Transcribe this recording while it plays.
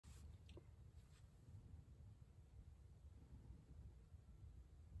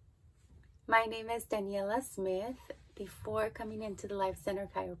My name is Daniela Smith. Before coming into the Life Center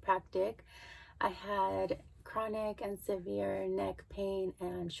Chiropractic, I had chronic and severe neck pain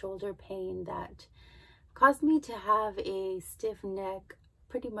and shoulder pain that caused me to have a stiff neck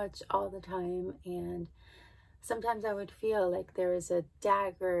pretty much all the time, and sometimes I would feel like there was a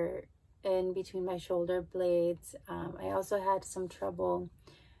dagger in between my shoulder blades. I also had some trouble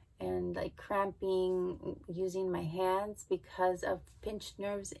and like cramping using my hands because of pinched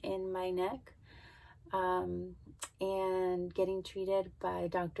nerves in my neck. And getting treated by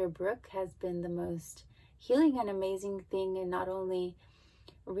Dr. Brooke has been the most healing and amazing thing, and not only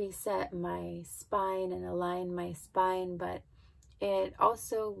reset my spine and align my spine, but it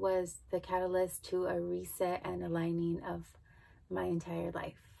also was the catalyst to a reset and aligning of my entire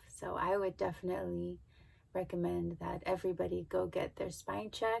life. So I would definitely recommend that everybody go get their spine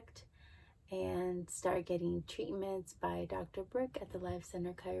checked and start getting treatments by Dr. Brooke at the Life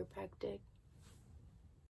Center Chiropractic.